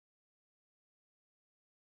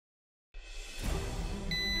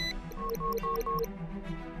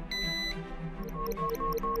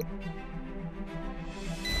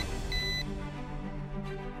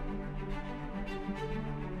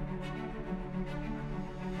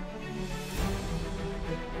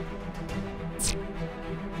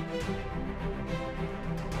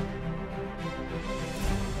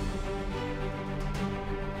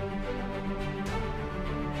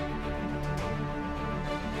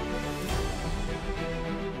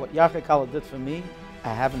What Yarchei Kallah did for me,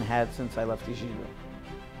 I haven't had since I left yeshiva.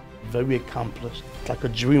 Very accomplished. It's like a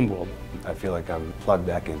dream world. I feel like I'm plugged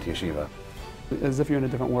back into yeshiva. As if you're in a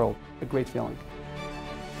different world. A great feeling.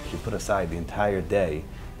 You put aside the entire day,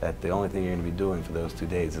 that the only thing you're going to be doing for those 2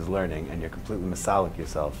 days is learning, and you're completely masalik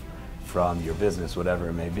yourself from your business, whatever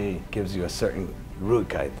it may be, gives you a certain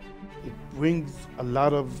ruhigkeit. It brings a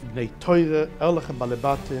lot of Bnei Torah, Erliche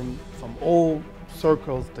Balebatim from all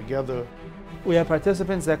circles together. We have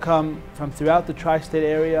participants that come from throughout the tri-state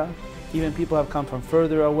area. Even people have come from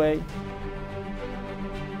further away.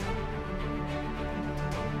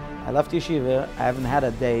 I left yeshiva, I haven't had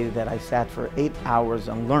a day that I sat for 8 hours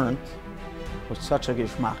and learned with such a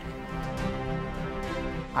geschmack.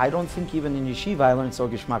 I don't think even in yeshiva I learned so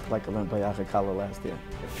geschmack like I learned by Yarchei Kallah last year.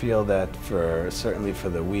 I feel that certainly for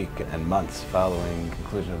the week and months following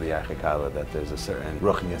conclusion of the Yarchei Kallah, that there's a certain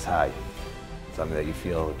ruchnius high, something that you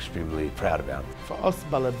feel extremely proud about. For us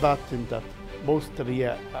Balebatim that most of the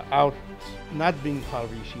year are out not being part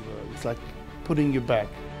of yeshiva, it's like putting you back.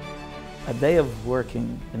 A day of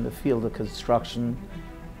working in the field of construction,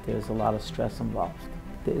 there's a lot of stress involved.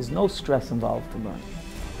 There is no stress involved to learn.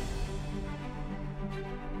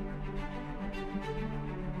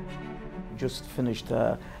 Just finished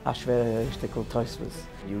Shivti Yarchei Kallah.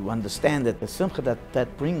 You understand that the simcha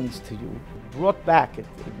that brings to you brought back, it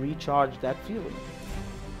recharged that feeling.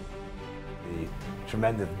 The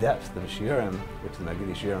tremendous depth of shiurim, which the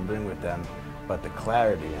Magidi shiurim bring with them, but the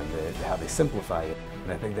clarity and how they simplify it.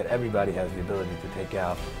 And I think that everybody has the ability to take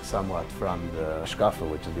out somewhat from the shkafa,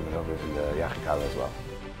 which is given over in the Yarchei Kallah as well.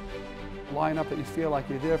 Line up that you feel like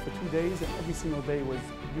you're there for 2 days and every single day was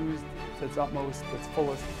used to its utmost, its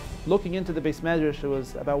fullest. Looking into the Beis Medrash, it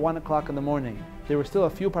was about 1 o'clock in the morning. There were still a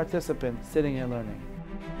few participants sitting and learning.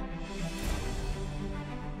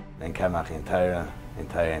 In Kemach, in Torah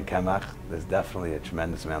and Kemach, there's definitely a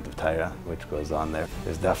tremendous amount of Torah which goes on there.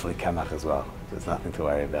 There's definitely Kemach as well. There's nothing to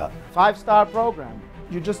worry about. 5-star program.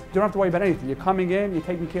 You just don't have to worry about anything. You're coming in, you're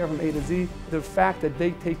taking care of from A to Z. The fact that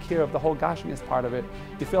they take care of the whole Gashmias part of it,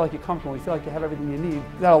 you feel like you're comfortable, you feel like you have everything you need.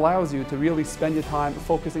 That allows you to really spend your time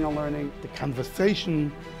focusing on learning. The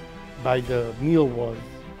conversation by the meal was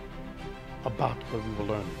about what we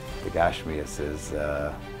were learning. The Gashmias is,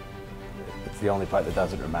 it's the only part that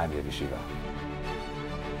doesn't remind me of yeshiva.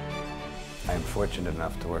 I am fortunate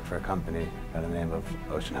enough to work for a company by the name of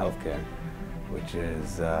Ocean Healthcare, which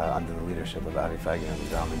is under the leadership of Avi Feigen and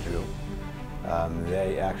Zalman Drew.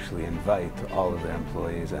 They actually invite all of their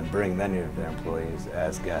employees and bring many of their employees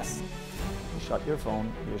as guests. You shut your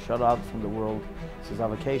phone, you're shut out from the world. This is a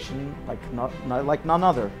vacation like none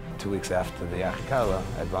other. 2 weeks after the Yarchei Kallah,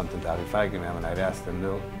 I'd bumped into Avi Feigen and I'd asked him,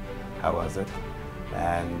 "No, how was it?"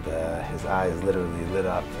 And his eyes literally lit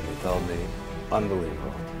up and he told me,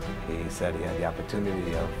 unbelievable. He said he had the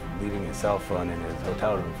opportunity of leaving his cell phone in his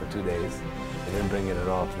hotel room for 2 days. He didn't bring it at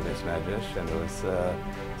all to this medrash, and it was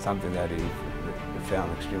something that he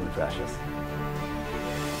found extremely precious.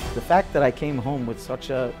 The fact that I came home with such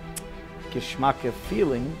a geschmack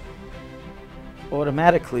feeling,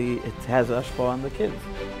 automatically it has a hashpah on the kids.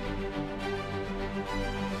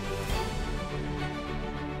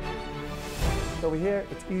 Over here,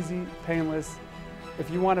 it's easy, painless. If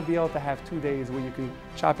you want to be able to have 2 days where you can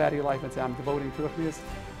chop out of your life and say, I'm devoting to Ruchnius,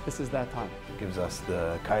 this is that time. It gives us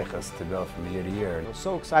the kaichas to go from year to year. I was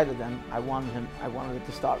so excited then, I wanted it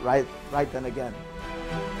to start right then again.